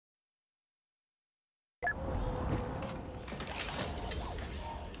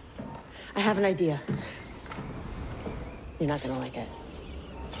I have an idea. You're not gonna like it.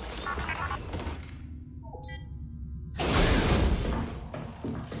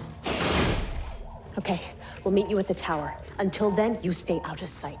 Okay, we'll meet you at the tower. Until then, you stay out of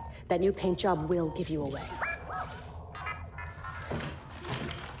sight. That new paint job will give you away.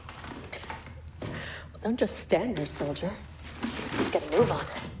 Well, don't just stand there, soldier. Let's get a move on.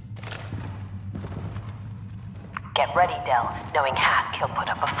 Get ready, Del. Knowing Hask, he'll put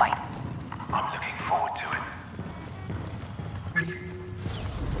up a fight. I'm looking forward to it.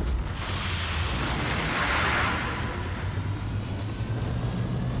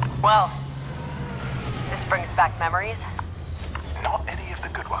 Well, this brings back memories. Not any of the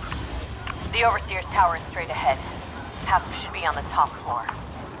good ones. The Overseer's tower is straight ahead. Hask should be on the top floor.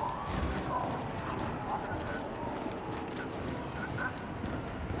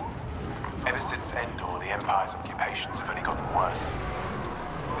 Ever since Endor, the Empire's occupations have only gotten worse.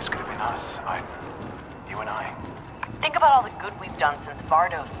 This could have been us, you and I. Think about all the good we've done since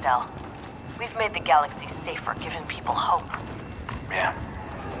Vardo, Del. We've made the galaxy safer, given people hope. Yeah.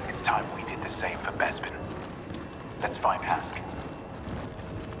 It's time we did the same for Bespin. Let's find Hask.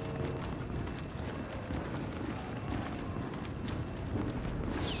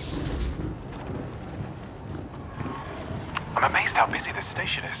 I'm amazed how busy this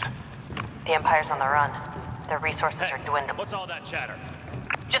station is. The Empire's on the run. Their resources are dwindling. What's all that chatter?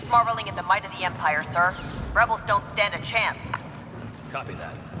 Just marveling at the might of the Empire, sir. Rebels don't stand a chance. Copy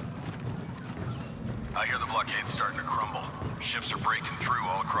that. I hear the blockade's starting to crumble. Ships are breaking through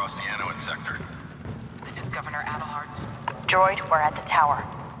all across the Anowin sector. This is Governor Adelhard's. Droid, we're at the tower.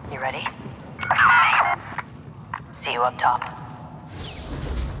 You ready? See you up top.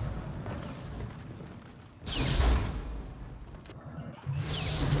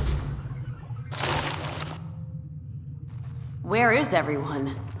 Where is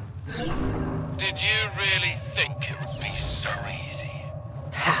everyone? Did you really think it would be so easy?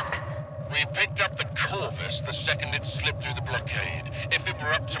 Hask. We picked up the Corvus the second it slipped through the blockade. If it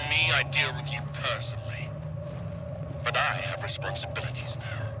were up to me, I'd deal with you personally. But I have responsibilities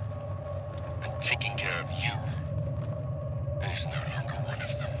now. And taking care of you is no longer one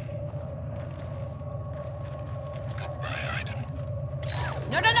of them. Goodbye, Iden.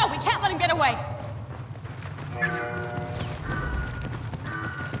 No, we can't let him get away!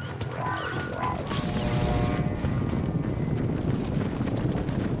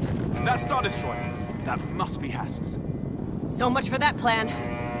 That Star Destroyer. That must be Hask's. So much for that plan.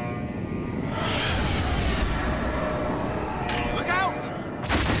 Look out!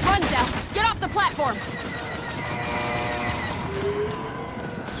 Run, Del! Get off the platform!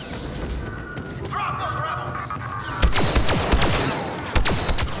 Drop those rebels!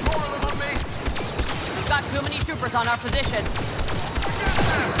 More of them on me! We've got too many troopers on our position.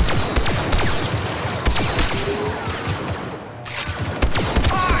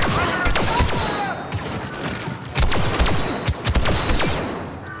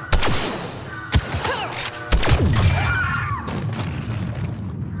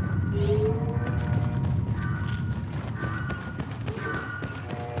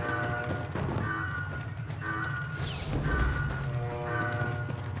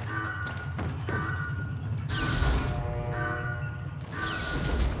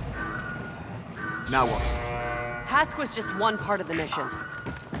 Now what? Hask was just one part of the mission.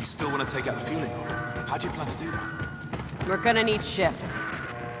 You still want to take out the fueling? How do you plan to do that? We're gonna need ships.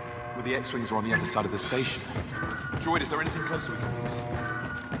 Well, the X-Wings are on the other side of the station. Droid, is there anything closer we can use?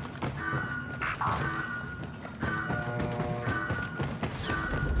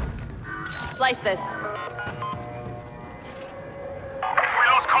 Slice this. We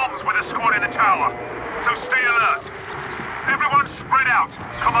lost comms with a squad in the tower, so stay alert. Everyone spread out.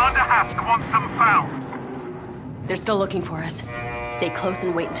 Commander Hask wants them found. They're still looking for us. Stay close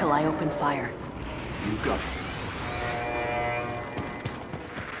and wait until I open fire. You got it.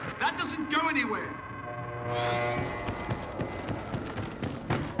 That doesn't go anywhere!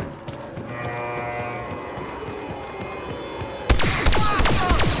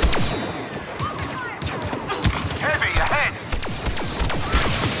 Heavy ahead.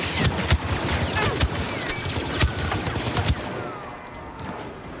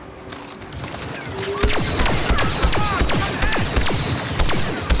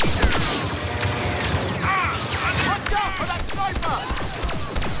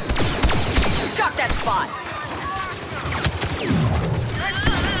 Shock that spot!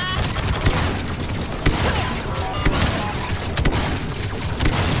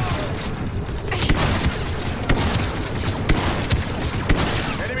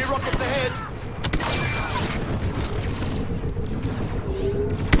 Enemy rockets ahead!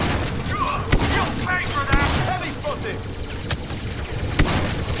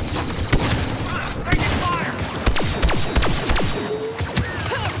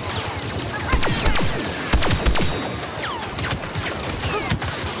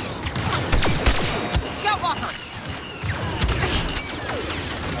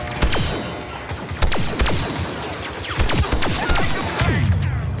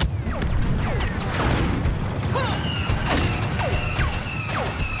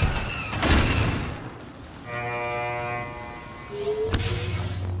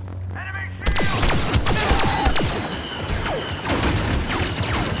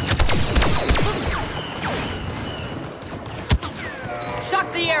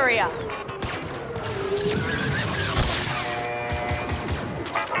 area!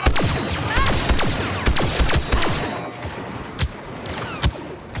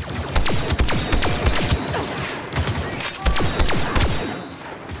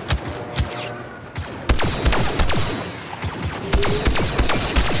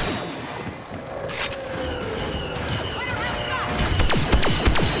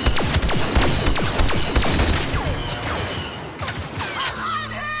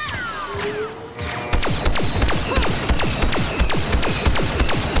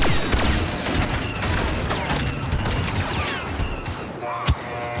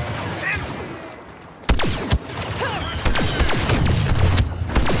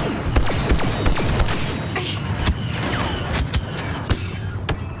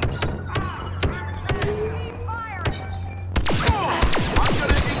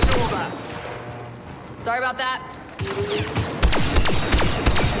 Sorry about that.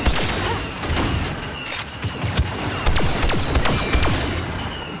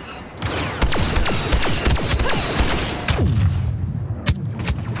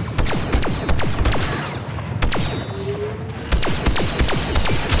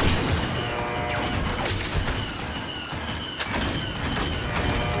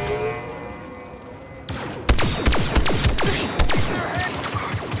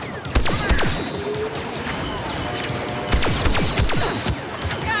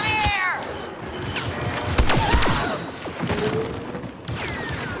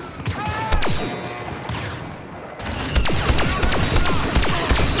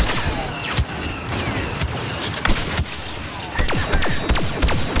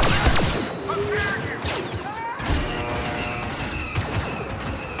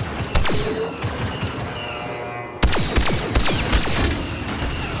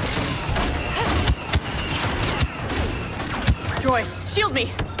 Joy, shield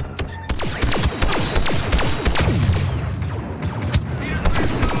me!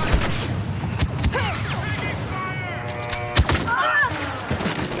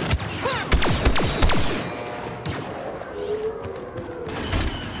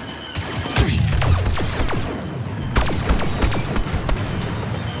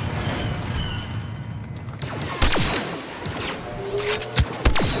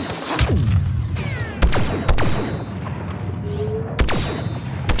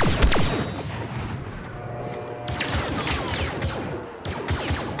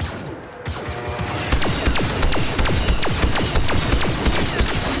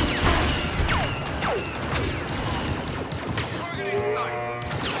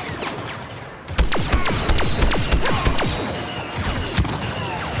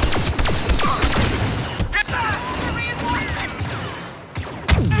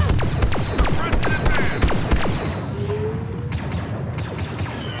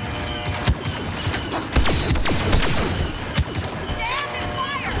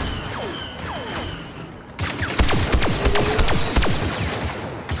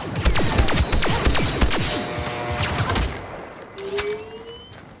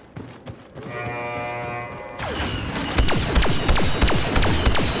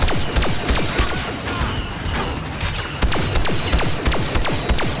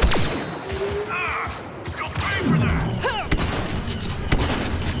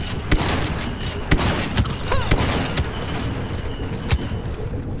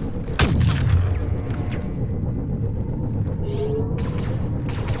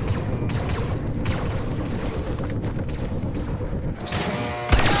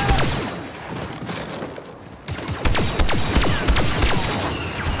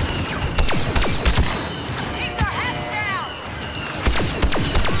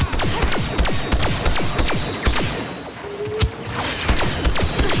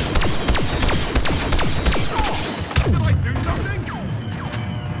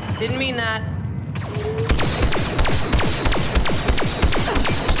 Didn't mean that.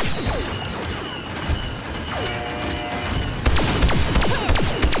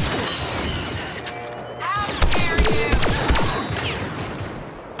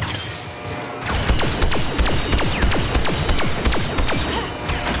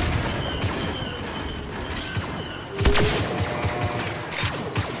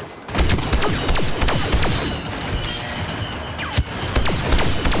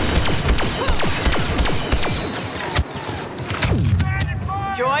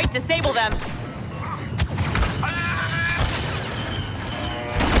 Joy, disable them.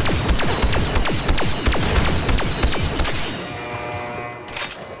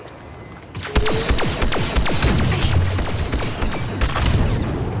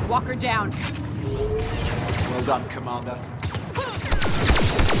 Walker down. Well done, Commander.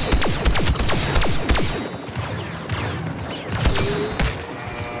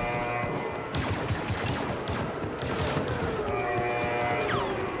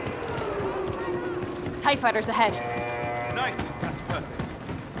 TIE fighters ahead. Nice. That's perfect.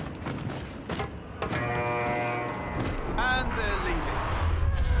 And they're leaving.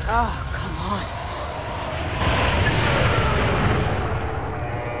 Oh, come on.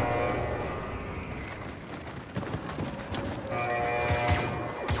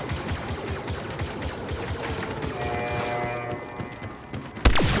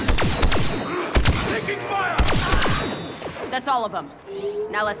 Taking fire! That's all of them.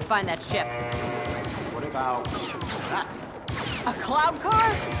 Now let's find that ship. What about that? A cloud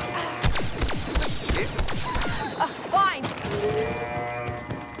car? Shit. Fine.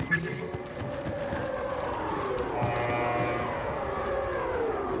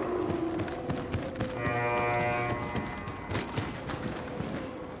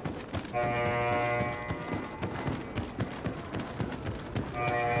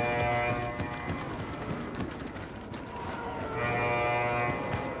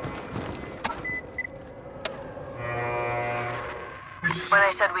 When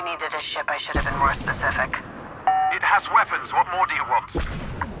I said we needed a ship, I should have been more specific. It has weapons. What more do you want?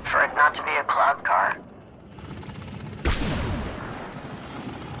 For it not to be a cloud car.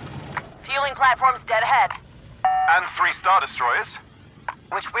 Fueling platform's dead ahead, And 3 Star Destroyers.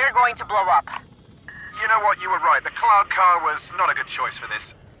 which we're going to blow up. You know what? You were right. The Cloud Car was not a good choice for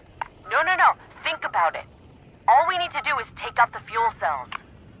this. No. Think about it. All we need to do is take out the fuel cells.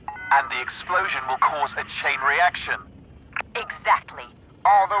 And the explosion will cause a chain reaction. Exactly.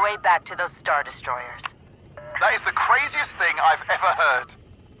 All the way back to those Star Destroyers. That is the craziest thing I've ever heard.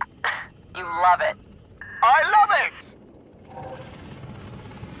 You love it. I love it!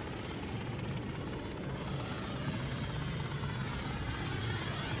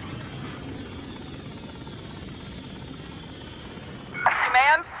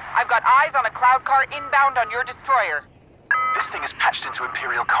 Command, I've got eyes on a cloud car inbound on your destroyer. This thing is patched into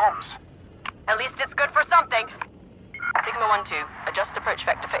Imperial comms. At least it's good for something. Sigma 1-2, adjust approach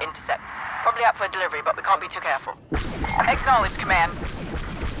vector for intercept. Probably out for a delivery, but we can't be too careful. Acknowledge, Command.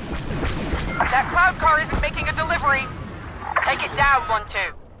 That cloud car isn't making a delivery. Take it down,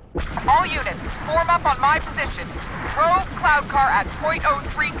 1-2. All units, form up on my position. Probe cloud car at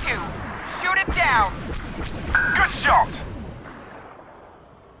 .032. Shoot it down. Good shot!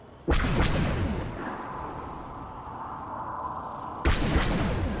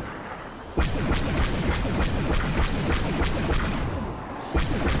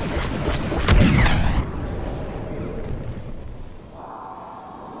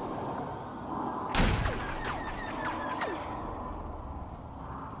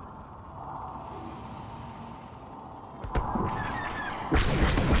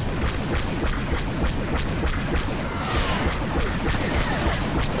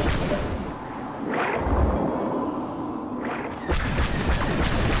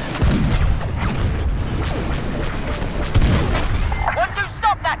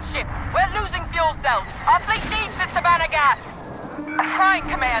 Our fleet needs this Savannah gas! Trying,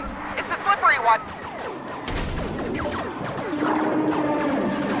 Command. It's a slippery one.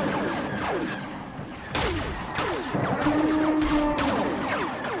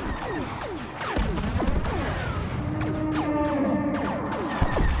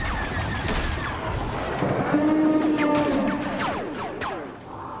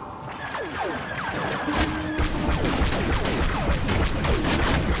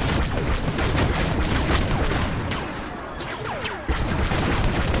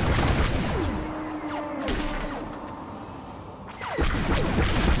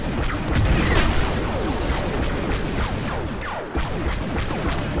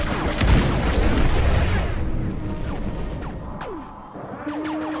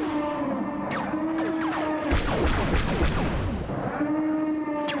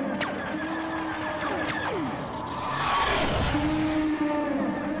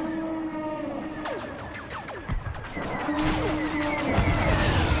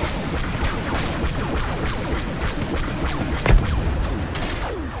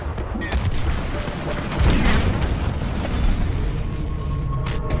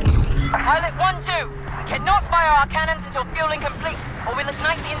 Pilot 1-2, we cannot fire our cannons until fueling completes, or we'll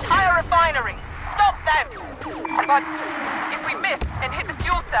ignite the entire refinery. Stop them! But if we miss and hit the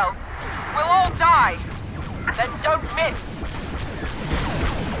fuel cells, we'll all die. Then don't miss.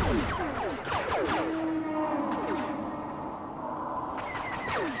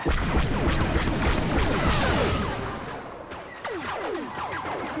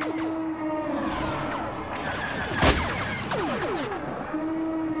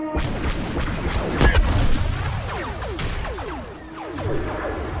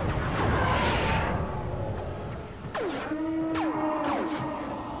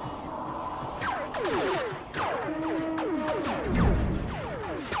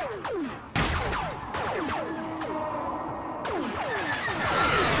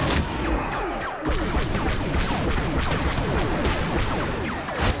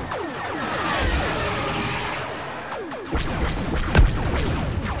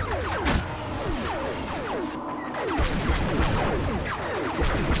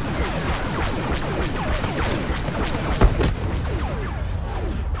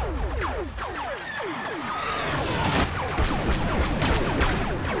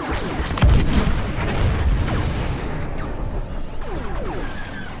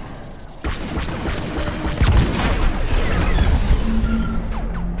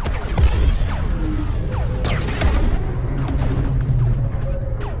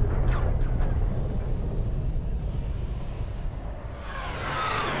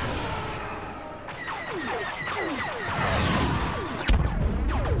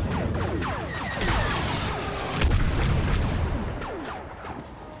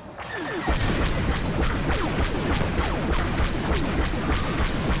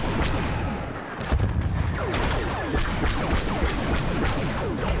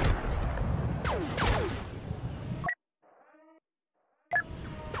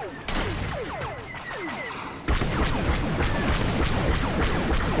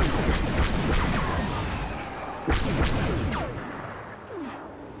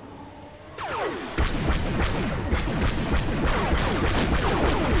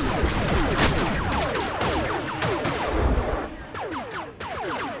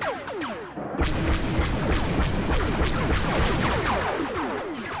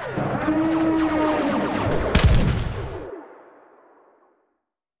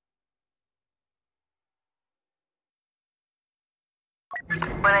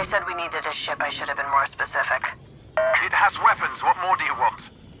 When I said we needed a ship, I should have been more specific. It has weapons. What more do you want?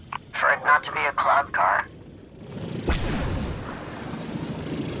 For it not to be a cloud car.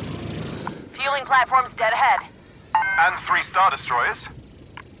 Fueling platform's dead ahead, And 3 Star Destroyers?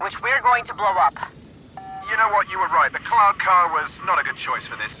 which we're going to blow up. You know what? You were right. The Cloud Car was not a good choice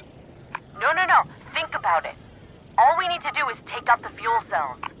for this. No. Think about it. All we need to do is take out the fuel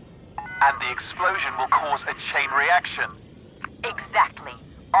cells. And the explosion will cause a chain reaction. Exactly.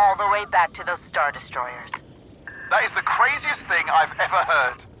 All the way back to those Star Destroyers. That is the craziest thing I've ever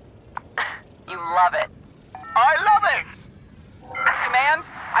heard. You love it. I love it! Command,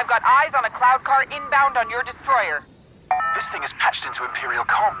 I've got eyes on a cloud car inbound on your destroyer. This thing is patched into Imperial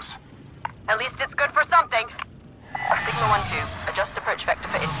comms. At least it's good for something. Signal 1-2. Adjust approach vector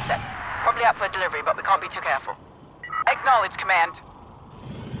for intercept. Probably out for delivery, but we can't be too careful. Acknowledge, Command.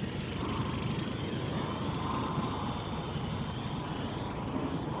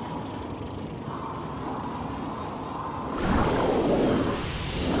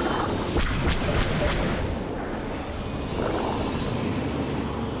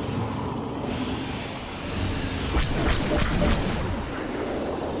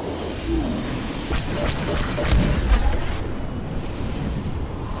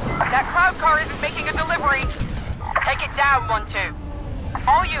 That cloud car isn't making a delivery. Take it down, 1-2.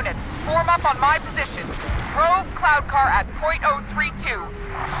 All units, form up on my position. Probe cloud car at .032.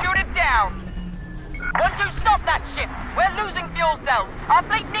 Shoot it down. 1-2, stop that ship! We're losing fuel cells! Our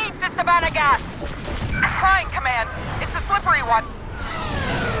fleet needs this to burn a gas! Trying, Command. It's a slippery one.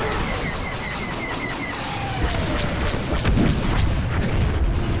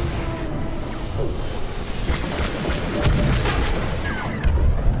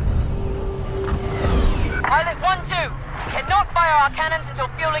 Pilot 1-2, cannot fire our cannons until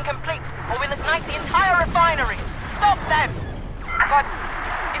fueling completes, or we'll ignite the entire refinery! Stop them! But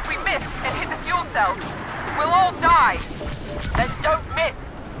if we miss and hit the fuel cells, we'll all die. Then don't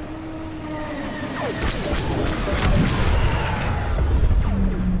miss!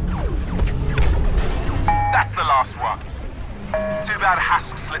 That's the last one. Too bad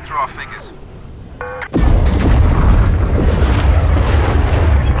Hask slipped through our fingers.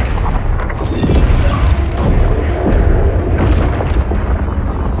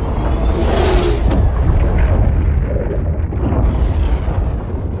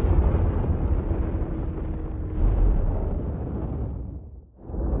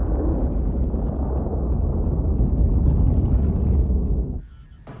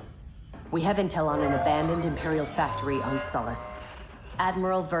 We have intel on an abandoned Imperial factory on Sullust.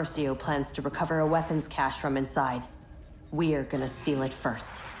 Admiral Versio plans to recover a weapons cache from inside. We're gonna steal it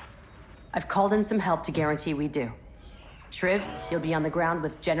first. I've called in some help to guarantee we do. Shriv, you'll be on the ground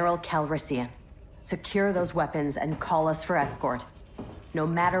with General Calrissian. Secure those weapons and call us for escort. No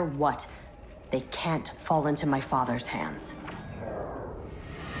matter what, they can't fall into my father's hands.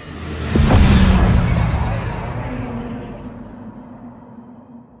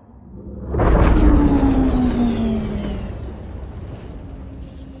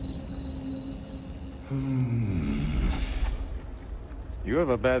 You have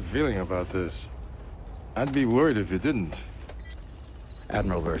a bad feeling about this. I'd be worried if you didn't.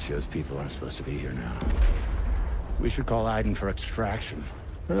 Admiral Versio's people aren't supposed to be here now. We should call Aiden for extraction.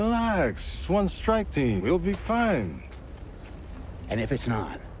 Relax. It's one strike team. We'll be fine. And if it's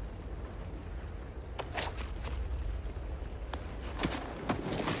not?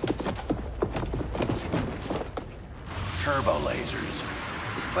 Turbo lasers.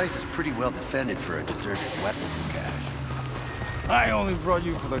 This place is pretty well defended for a deserted weapons cache. I only brought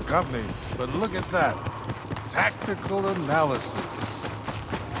you for the company, but look at that. Tactical analysis.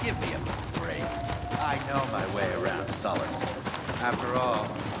 Give me a break. I know my way around Sullust. After all,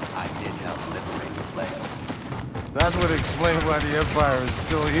 I did help liberate the place. That would explain why the Empire is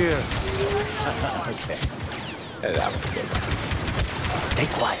still here. Okay. That was good. Stay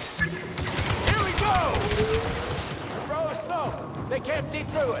quiet. Here we go! Throw a smoke. They can't see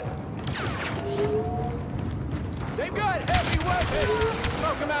through it. They've got heavy weapons!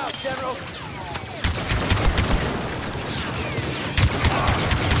 Smoke them out, General!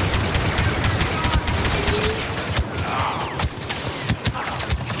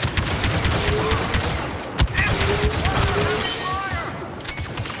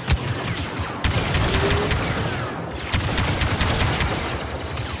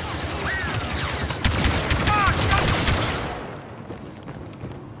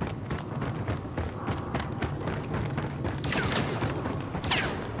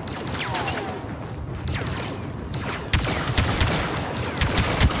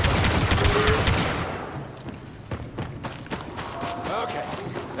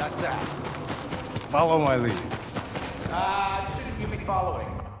 Follow my lead.